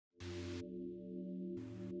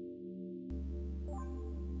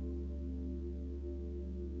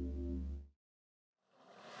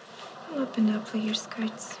open up player's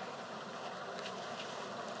cards.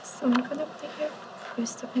 7 for the player,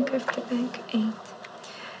 first open card of the bank, 8.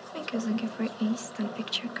 Bank is looking for ace, then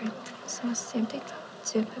picture card. So same data,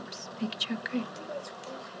 2 pips, picture card.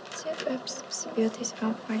 2 pips, possibilities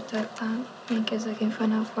from 4 to 10. Bank is looking for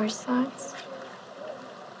now 4 sides.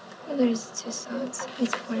 Well, there is 2 sides,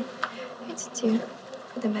 it's 4. It's 2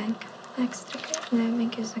 for the bank. Extra card, now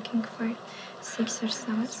bank is looking for 6 or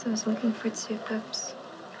 7, so it's looking for 2 pips.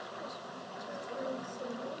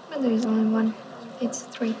 But there is only 1, it's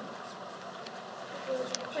 3.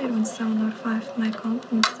 Player 1, 7 or 5, my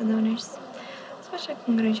compliments to donors. Special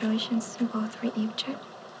congratulations to both for each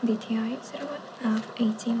DTI 01 of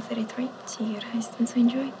 1833 to your highest and to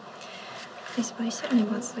enjoy. This place certainly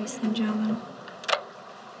was, ladies and gentlemen.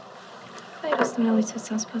 Player is only 2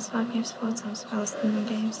 times plus 5 games, 4 times Palestinian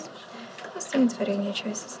games. It's very new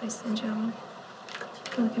choices, ladies and gentlemen.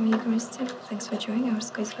 Welcome you guys too. Thanks for joining our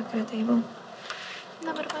Squeeze Baccarat table.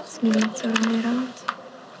 Number 1, moving to the round.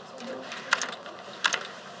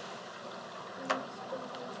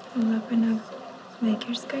 We'll open up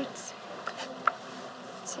Maker's cards.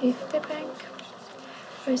 2 for the bank.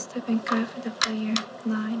 First open card for the player,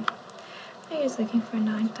 9. Player is looking for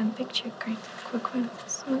 9, 10 picture card. Quick one.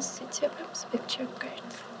 So let's see 2 pips, picture card.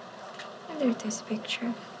 And there it is,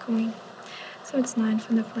 picture, queen. So it's 9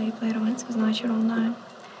 for the player 1, so it's natural 9.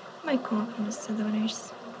 My compliments to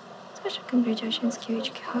donors. Special congratulations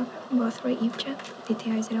QHK Hub, both for Evchat,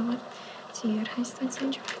 DTI 01, to your highest and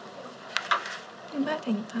enjoy.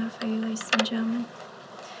 Batting time for you, ladies and gentlemen.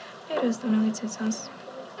 Player has done only 2 times,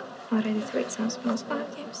 already 3 times plus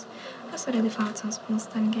 5 games, plus already 5 times plus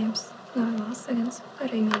 10 games. Now last seconds,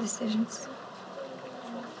 already no decisions.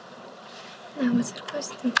 Now it's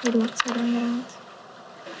requesting good luck to going around.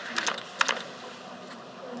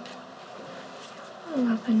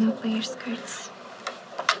 We'll open up player's cards.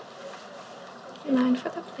 9 for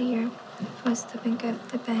the player, first open card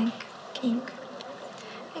of the bank, king.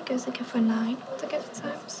 Bank is looking for 9 to get the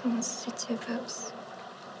time, so let's see 2 pips.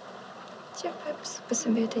 2 pips,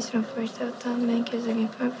 possibilities from 4 to 10, bank is looking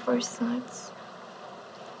for 4 sides.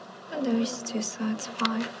 And there is 2 sides,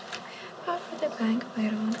 5. 5 for the bank,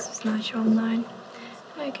 player 1, so it's natural 9.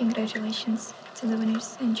 My congratulations to the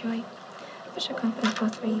winners, enjoy. Special compliments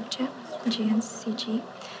both for Evchat, G and CG,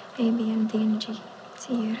 A, B, and D and G.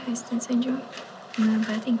 To your highest and enjoy. Now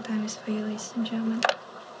betting time is for you, ladies and gentlemen.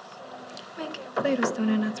 Player was doing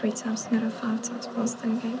it 3 times, not 5 times plus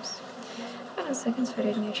 10 games. 5 seconds for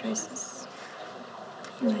new choices.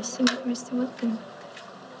 Nice to meet Mr. Wilkin.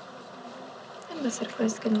 And let's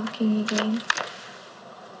request good looking again.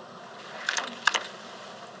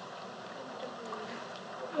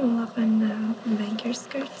 We'll open banker's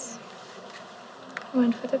cards.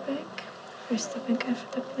 1 for the bank. First open card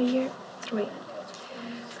for the player, 3.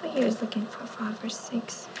 Player is looking for 5 or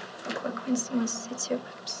 6. For quick wins, so let's see 2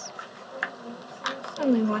 pips.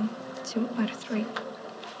 Only 1, 2, or 3.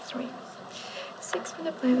 3. 6 for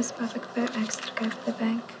the player with perfect pair, extra card for the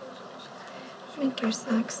bank. Maker's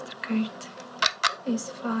extra card is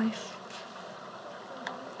 5.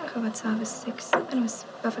 I have a 12 is 6, and with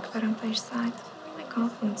perfect pair on player's side. My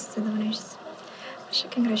compliments to the winners. Special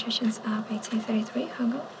congratulations up 1833,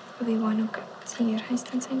 Huggle, V1 to your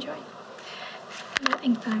highest and enjoy.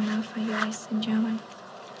 Betting time now for you, ladies and gentlemen.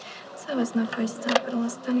 So it's no first time for the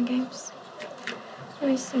last 10 games.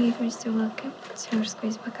 Nice to meet you, Mr. Welcome to our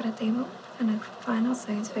Squeeze Baccarat table, and the final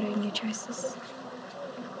seconds for your new choices.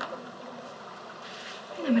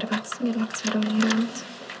 Number 1, good luck to the round.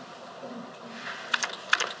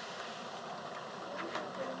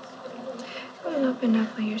 We'll open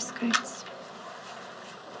up player's cards.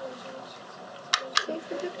 2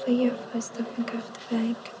 for the player, first open card of the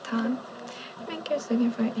bank, 10. Bank is looking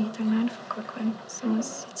for 8 or 9 for quick one, so let's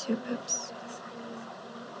see 2 pips.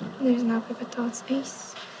 There's no pip at all, it's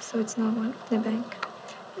ace, so it's no 1 for the bank.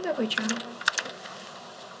 Double draw.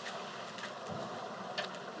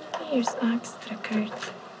 Here's extra card,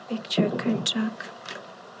 picture card jack.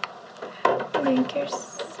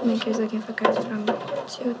 Bankers looking for cards from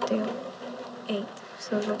 2 to 8,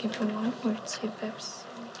 so looking for 1 or 2 pips.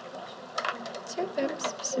 2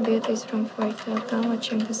 pips, possibilities from 4 to 10,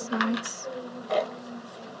 watching the sides.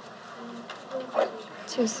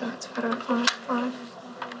 2 sides for our 5, 5.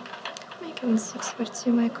 Making 6 for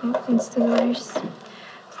 2, my compliments to donors.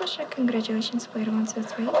 Special congratulations, player 1, 2,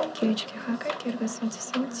 3, QHK Hacker, Kyrgyz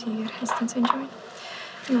 27, to your highest and enjoy.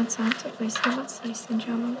 Now time to place the lots, ladies and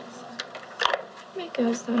gentlemen.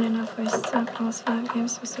 Makers doing enough first time for last 5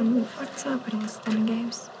 games, with some 4 time for the last 10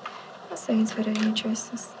 games. 1 seconds for the new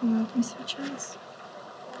choices, and welcome to your chance.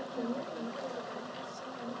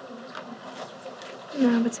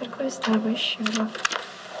 Now it's closed tab with shoe lock.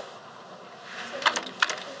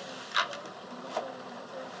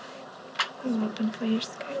 I'll open player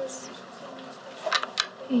skirts.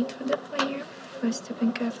 8 for the player, first to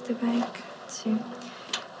pick off the bank, 2.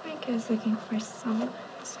 Banker is looking for some,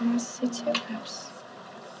 someone's 2 pips.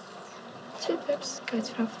 2 pips, good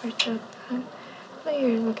from 4 to 10.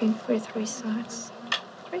 Player looking for 3 sides.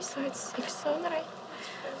 3 sides, 6 on the right.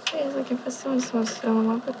 Player is looking for someone, so still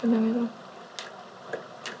 1 pip in the middle.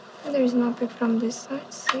 And there is no pip from this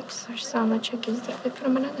side, 6, or someone check is the pip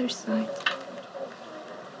from another side.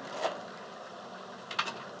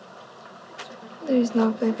 There is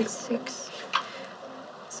no pip, it's 6.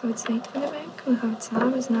 So it's 8 for the bank. We have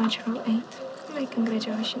tab is natural 8. My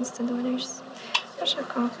congratulations to the winners. Ваша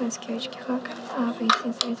conference киочки Хака, tab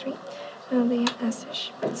 1833. Earlier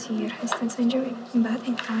Asash, Tier Hastings Injury,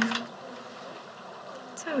 batting 5.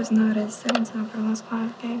 So I was noted 7 for the last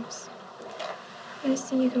 5 games. Nice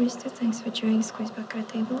to you guys too. Thanks for joining Squeeze Baccarat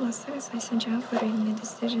table. Last time I sent you out for reading the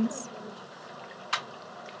decisions.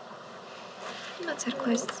 That's our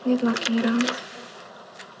closed mid-locking round.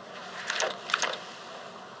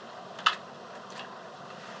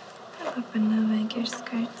 Open the banker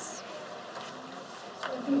skirts.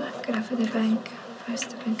 Baccarat for the bank.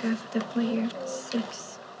 First to bank for the player,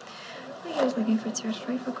 6. Player is looking for 2 or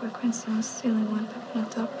 3 for quick wins, so stealing 1 pip on the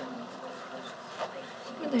top.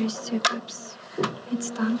 But there is 2 pips. It's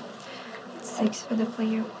done. It's 6 for the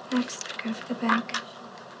player. Extra card for the bank.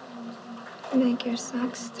 Banker's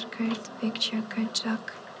extra card, big check card,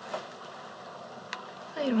 jack.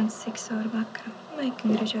 Player wants 6 over Baccarat. My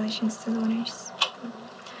congratulations to the winners.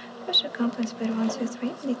 Ваша conference player 1, 2, 3,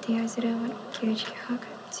 DTI 01, QHK Hacker,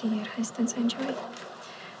 Tier Hastings Enjoy.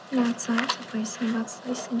 Now time to play some bots,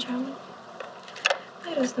 ladies and gentlemen.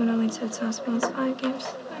 Players not only 2 hospitals 5 games,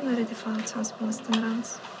 but not a default hospitals 10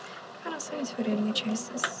 rounds. Final seconds for reading the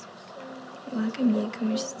choices. Welcome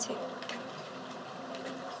newcomers too.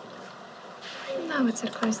 Now it's our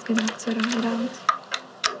closed good luck to round round.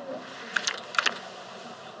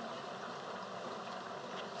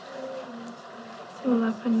 We'll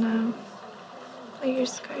open now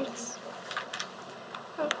player's cards.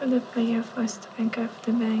 Open the player first to bank off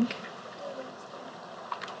the bank.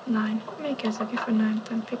 9. Maker's looking for 9,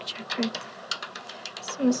 10 picture card.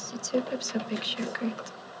 Someone's 2 pips of picture card.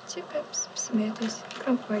 2 pips, possibilities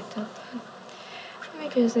from 4 to 10.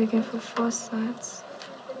 Maker's looking for 4 sides.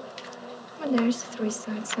 But there's 3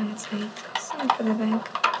 sides and it's 8. 7 for the bank,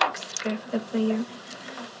 extra card for the player.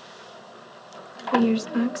 Player's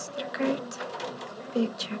extra card.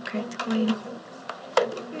 Big check card clean.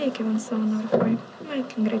 Make it 1 7 or 4. My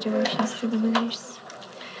congratulations to the winners.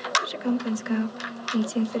 Ваша conference go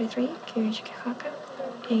 1833, QHK Haka,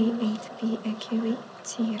 A8B AQE,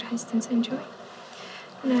 Tier Hastings Enjoy.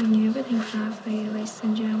 Now new bidding 5 for you, ladies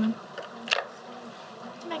and gentlemen.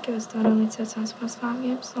 Make it was done only 2 times plus 5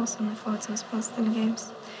 games, also only 4 times plus 10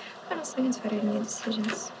 games. Final seconds for reading your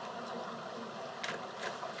decisions.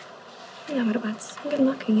 Now what about good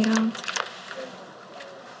luck it out.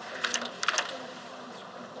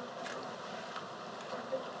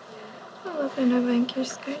 I'll open a banker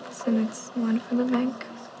skirts and it's 1 for the bank.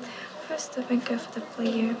 First the banker for the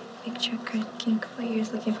player, big check card, king player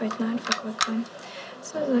is looking for 9 for quick one.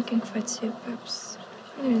 So he's looking for 2 pips.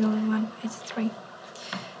 There's only 1, it's 3.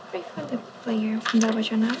 3 for the player, double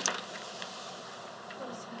turn out.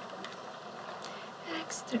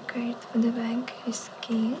 Extra card for the bank is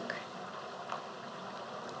king.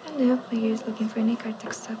 And the player is looking for any card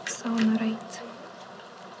except so on the right.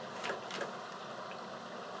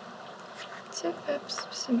 2 pips,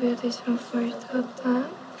 possibilities from 4 to 10.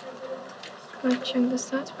 Let's check the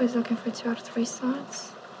sides, but he's looking for 2 or 3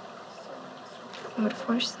 sides. Or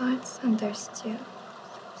 4 sides, and there's 2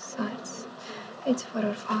 sides. It's 4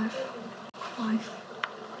 or 5. 5.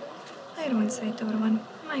 Player 1 side over 1.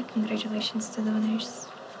 My congratulations to the winners.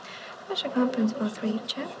 Ваша conference ball 3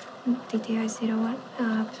 check. DTI 01,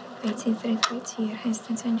 1833, Tier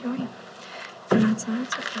Hastings Enjoy. Now time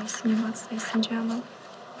to play some new bots, ladies and gentlemen.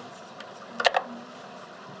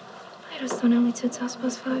 Players done only 2 times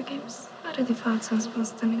plus 5 games, but a default times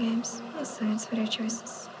plus 10 games. No science for their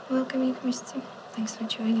choices. Welcome you, Mr. Thanks for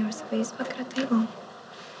joining our Squeeze Baccarat table.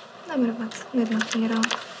 Number bots, good luck it all.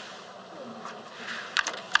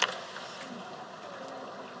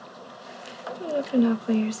 We'll open our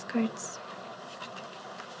players' cards.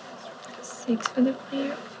 6 for the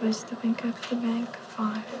player, first to bank up the bank,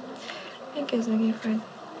 5. Bank is looking for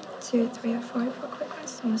 2, 3, or 4 for quick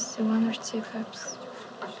ones, so must do 1 or 2 pips.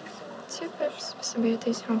 2 pips,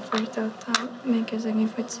 possibilities from 4 to 10. Bank is looking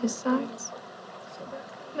for 2 sides.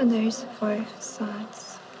 But there is 4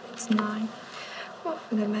 sides. It's 9. Well,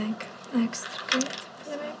 for the bank, extra good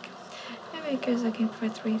for the bank. My maker is looking for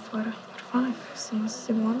 3, 4, or 5, so it's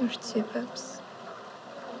 1 or 2 pips.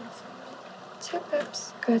 2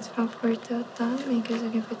 pips, good from 4 to down. Maker is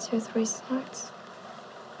looking for 2, 3 sides.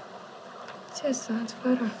 2 sides,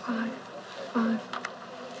 4 or 5, 5.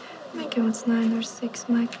 Maker wants 9 or 6.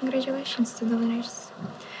 My congratulations to the winners.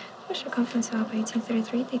 Special conference of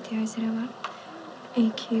 1833, DTI 01,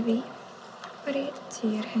 AQV. Read to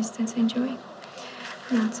your instance, enjoy.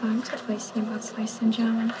 Now time to place your butts, ladies and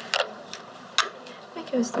gentlemen.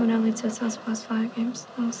 Maker was doing only 2 times plus 5 games.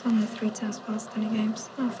 Also only 3 times plus 20 games.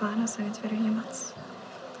 No fine, so it's very your butts.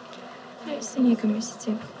 I think you can miss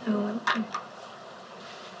it. Oh, okay.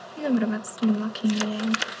 Number of butts in locking the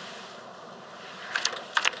game.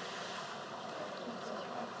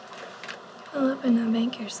 I'll open a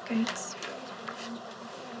banker's cards.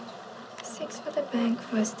 6 for the bank,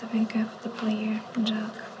 first the banker for the player,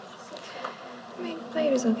 jack. Main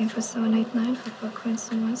player is looking for 7, 8, 9 for 4 coins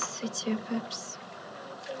and 1, 2 pips.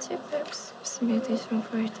 2 pips, possibilities from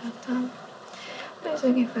 4 to down. Player is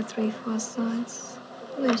looking for 3, 4 sides.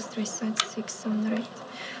 There's 3 sides, 6, 7, or 8.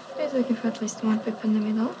 Player is looking for at least 1 pip in the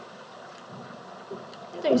middle.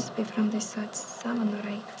 There's pip from this side, 7 or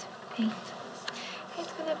 8. 8. 8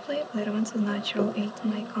 for the player wants a natural 8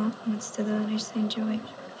 my compliments to the winners, enjoy.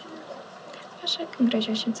 Special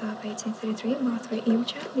congratulations to 1833, both were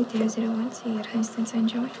each DTI 01 to your instance,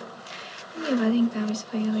 enjoy. And the wedding time is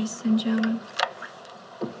for you, ladies and gentlemen.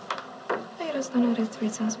 Player has done already 3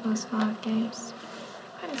 times plus 5 games.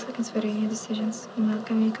 5 seconds for your decisions.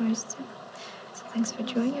 Welcome, you guys. So thanks for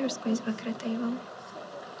joining your Squeeze Baccarat table.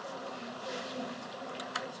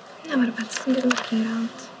 Now we're about to get looking around.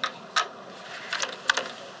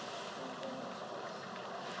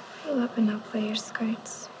 We'll open up players'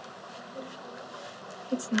 cards.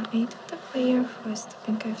 It's now 8 for the player, first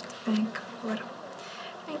bank of the bank 4.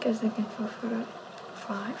 Bank is looking for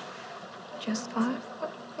 5, just 5,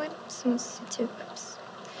 but soon see 2 pips.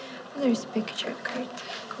 And there's picture card,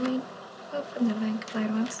 coin, well for the bank player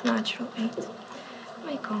wants natural 8.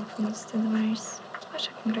 My compliments to the winners.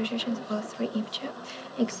 Special congratulations both for each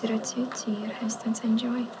X02 to your instance,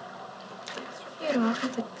 enjoy. You're welcome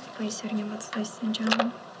to place your name, ladies and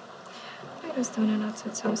gentlemen. I was doing another 2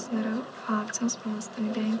 times in a row, 5 times plus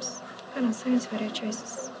 10 games, and on 7 various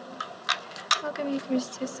choices. Welcome you to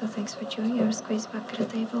so thanks for joining your Squeeze Baccarat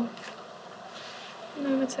table.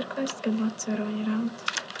 Now it's our quest, good luck to run around.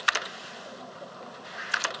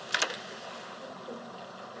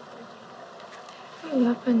 We'll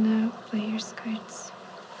open the player's cards.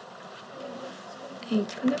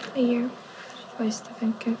 8 for the player, first the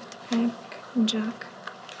bank of the bank, jack.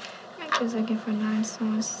 Is looking for 9, so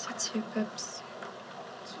it's 2 pips.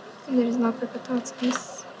 And there is no pip at all, it's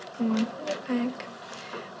ace. 1 for the bank.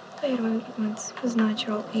 Player was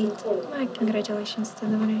natural 8. My congratulations to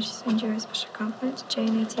the winners. Enjoy a special compliment.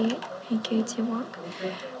 Jane88, AKT Walk.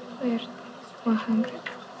 Player 100.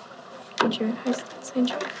 Enjoy high stats,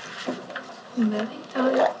 enjoy. Moving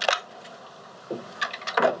time.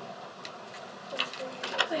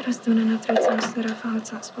 Player was doing another 3 times that are 5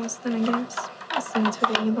 times plus 10 games. Thanks for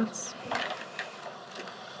the e-bots.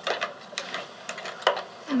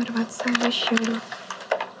 And what about Salvation Shoulder?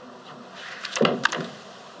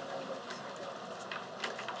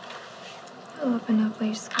 We'll open up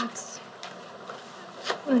player's cards.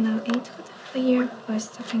 We'll now 8 for the player,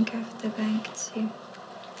 first the bank of the bank 2.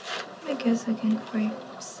 Bank is looking for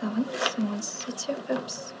 7, so wants 2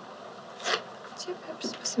 pips. 2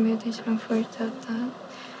 pips, possibilities from 4 to down.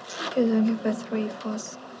 Bank is looking for 3, 4,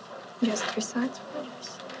 just 3 sides.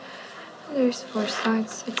 There's 4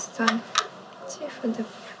 sides, it's done. 2 for the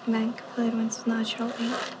bank, player wants natural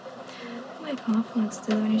 8. My compliments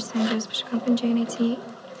to the winners, enjoy special compliment Jane88.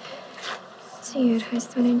 To your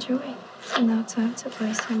highest and enjoy. So now time to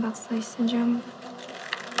place some butts, ladies and gentlemen.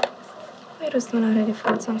 Player was done already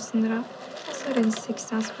 4 times in a row. That's already 6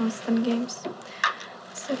 times plus 10 games.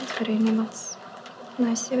 So it's for any butts.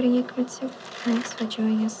 Nice having you commit to. Thanks for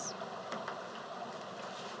joining us.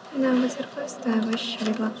 And now it's our quest. I wish you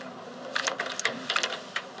good luck.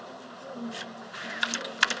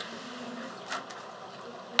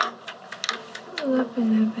 We'll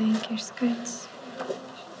open the banker's cards.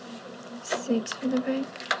 6 for the bank,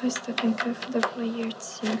 first the banker for the player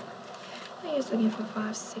 2. Player's looking for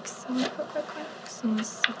 5, 6, 7 for quick one, so let's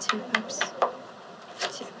see 2 pips.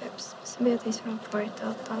 2 pips, possibilities from 4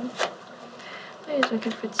 to down. Player's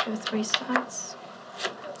looking for 2, 3 sides.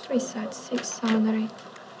 3 sides, 6, 7, or 8.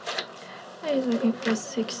 Player's looking for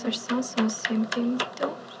 6 or 7, so same thing,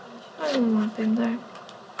 2. Only 1 pin there.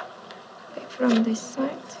 Pick from this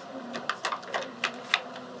side.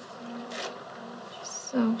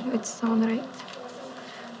 it's on right.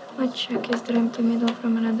 Let's check his the empty middle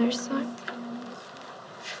from another side.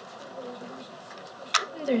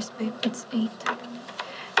 There's babe, it's 8.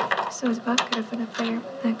 So it's Baccarat for the player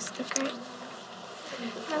next to card.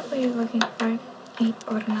 Now player is looking for 8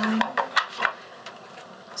 or 9.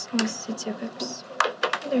 So let's see 2 pips.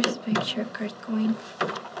 There's picture card going.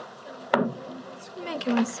 Make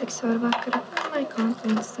it 6 or Baccarat. My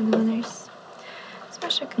compliments to the winners.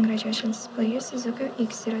 Special congratulations player Suzuka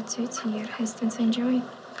X02 to your Hastings enjoy.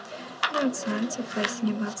 Now it's time to place in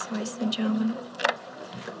your box, ladies and gentlemen.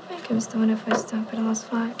 Make it was the winner first time for the last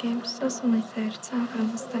 5 games, that's only third time for the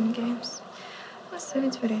last 10 games. Let's do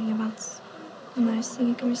it for any box. Nice thing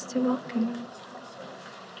you can still welcome.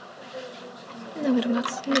 Never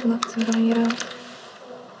box, good luck to run your own.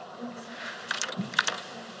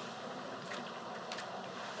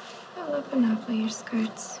 I'll open up player's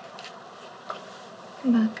cards.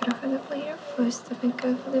 Baccarat for the player, first up and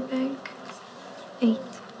go for the bank. 8.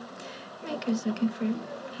 Maker's looking for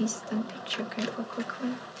a stamp picture card for quick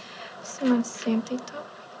one. So let's see empty top.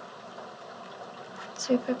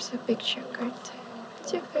 2 pips a picture card.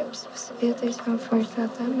 2 pips possibilities from 4th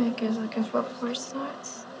out there. Maker's looking for 4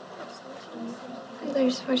 sides. And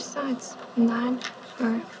there's 4 sides. 9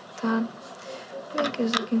 or 10.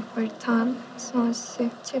 Maker's looking for 10. So let's see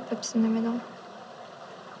 2 pips in the middle.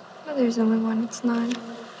 But there's only one, it's 9.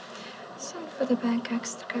 Some for the bank,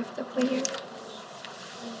 extra card for the player.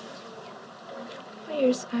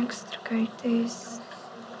 Player's extra card is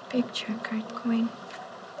picture card coin.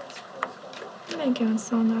 Thank you and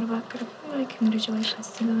so on Baccarat. My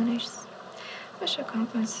congratulations to the winners. Special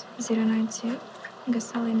compliments 092,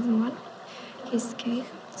 Gasoline 1, his cake,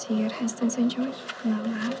 to your Hastings enjoy. Now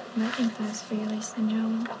that thanks for you, ladies and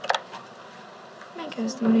gentlemen. Make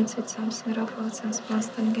us donated some sort of votes and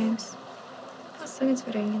Boston games. Also, it's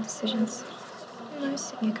for any decisions.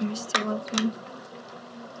 Nice, you can be still welcome.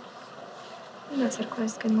 That's our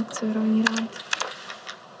quest, good luck to run around.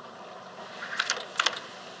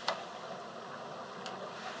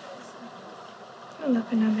 I'll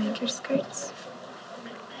open our banker's cards.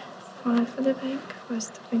 5 for the bank,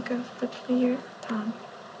 first to pick of the player, 10.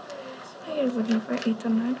 Player is looking for 8 or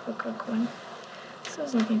 9 for cook 1. So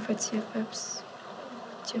he's looking for 2 pips.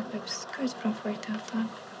 2 pips, cards from 4 to 10.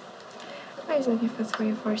 Player is looking for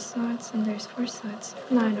 3 or 4 sides, and there's 4 sides,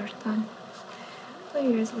 9 or 10.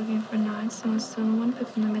 Player is looking for 9, so it's still 1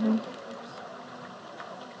 pip in the middle.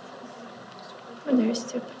 And there's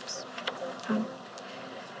 2 pips, 10.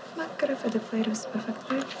 Baccarat for the player was perfect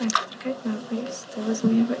card, extra card, now player still is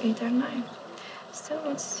looking for 8 or 9. Still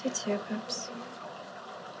wants to see 2 pips.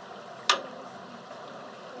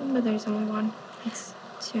 But there's only one, it's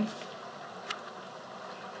 2.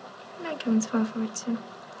 My account's 5 for 2.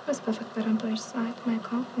 Was perfect card on player's side. My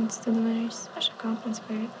compliments to the winners. Special compliments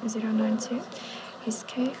for 092, his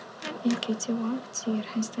K, and EK21 to your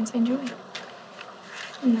Hastings enjoy.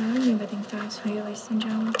 Now, new betting times for you, ladies and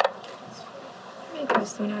gentlemen. Make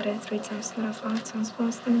us do not read 3 times not of outcomes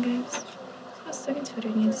Boston games. I was looking for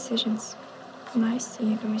new decisions. Nice to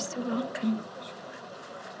you, Mr. Welcome.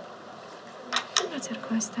 That's our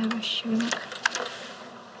quest, I wish you luck.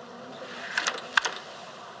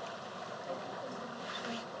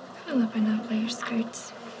 I'll open up player's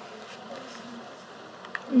cards.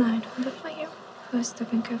 9 for the player, first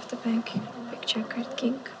up and go of the bank, picture card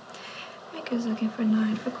king. Maker's looking for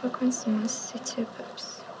 9 for quick ones, so let's see 2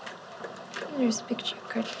 pips. And there's picture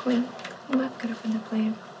card queen, Baccarat for the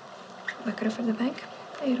player. Baccarat for the bank,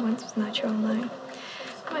 player wants natural 9.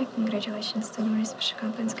 My congratulations to the special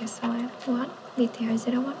compliments Gasoline 1, DTI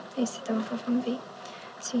 01, AC from V.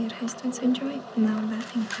 See your Hastings enjoy, now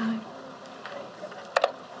betting time.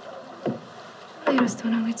 Players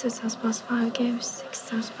don't only 2 times plus 5 games, 6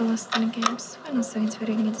 times per last 10 games, final seconds for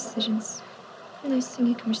any decisions. Nice thing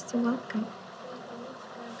you can still welcome.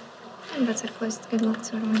 And that's our quest, good luck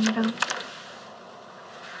to everyone you know.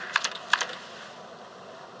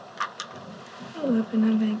 I'll open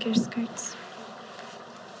our banker's cards.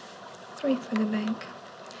 3 for the bank.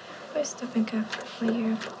 First up and go for the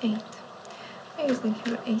player, 8. Player's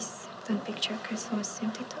looking for ace, 10 picture cards, so it's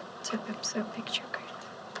empty top, 2 pips or picture card.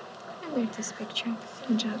 And there's this picture,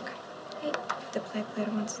 Jack, 8. The player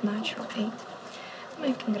wants natural 8.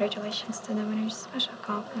 My congratulations to the winners, special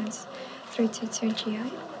compliments 322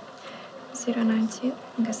 GI, 092,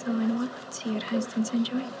 Gasoline 1, to your Hastings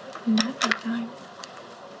enjoy, happy time.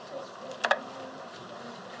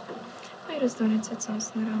 Players donated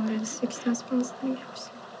something around 6 times plus 10 games.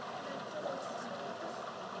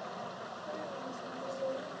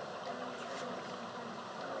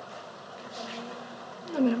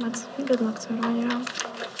 No matter what, good luck to everyone around.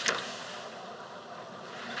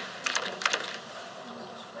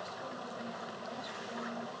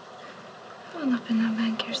 open our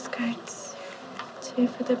banker skirts. 2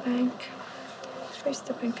 for the bank. First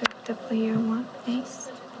the bank of the player 1,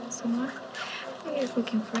 ace, someone. Player is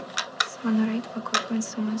looking for someone right for quick when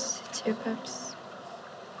someone's 2 pips.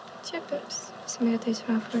 2 pips. Smooth is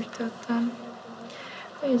for total.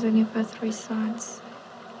 Player is looking for 3 sides.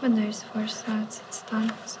 When there's 4 sides, it's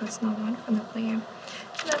done, so it's not 1 for the player.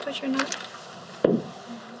 Is that what you're not?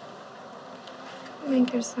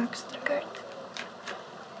 Banker's extra card.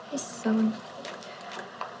 Ace 7.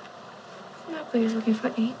 Now player is looking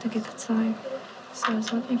for 8 to get the tie. So I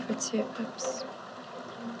was looking for 2 pips.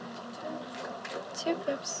 2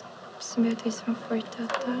 pips. Smooth is from 4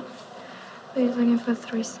 total. Player is looking for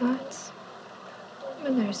 3 sides.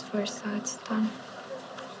 When there's 4 sides, done.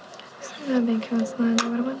 So now banker wants line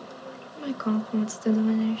over 1. My compliments to the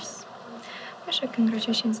winners. Special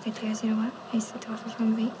congratulations to Tia01, AC12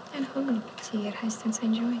 FMV, and Hogan to your Hastings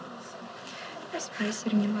Enjoy. First place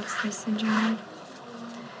in your box race in John.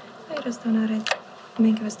 Player was donated,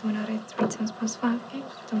 Banker was donated 3 times plus 5 games,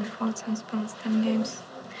 with only 4 times plus 10 games.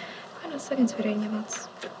 Final seconds for your box.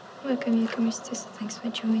 Welcome you, community, so thanks for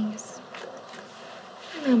joining us.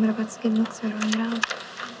 Now we're about to get looks for one round.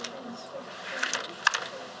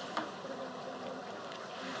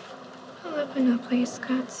 I'll open up player's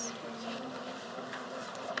cards.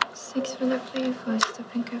 6 for the player, 5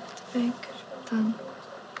 stepping up the bank, done.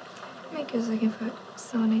 Maker's looking for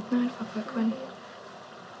 7, 8, 9 for quick win.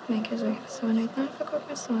 Maker's looking for 7, 8, 9 for quick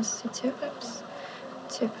win, so let's see 2 pips.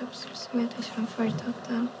 2 pips, smooth is from 4 top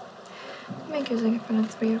down. Maker's looking for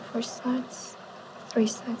 3 or 4 sides. 3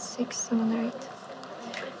 sides, 6, 7, or 8.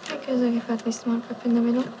 Maker's looking for at least 1 pip in the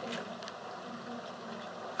middle.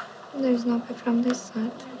 There's no pip from this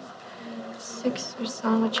side. 6 or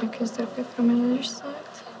 7, check is there pip from another side.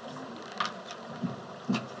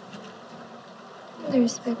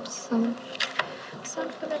 There's pip 7.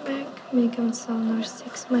 7 for the bank, Maker and 7 or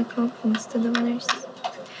 6. My compliments to the winners.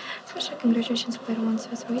 Special congratulations, player 1,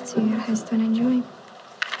 2, 3 to your highest and enjoy.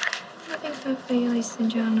 Nothing for you, ladies and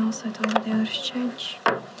gentlemen, also to all the others change.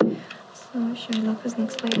 So, wish you luck with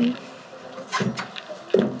next lady.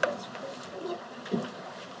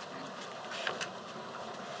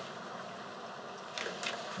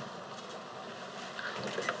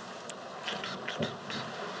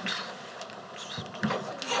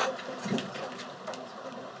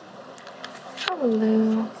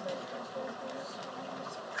 Hello.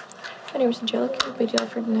 My name is Angelica. I'll be dealing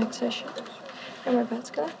for the next session. And we're about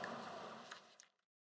to go.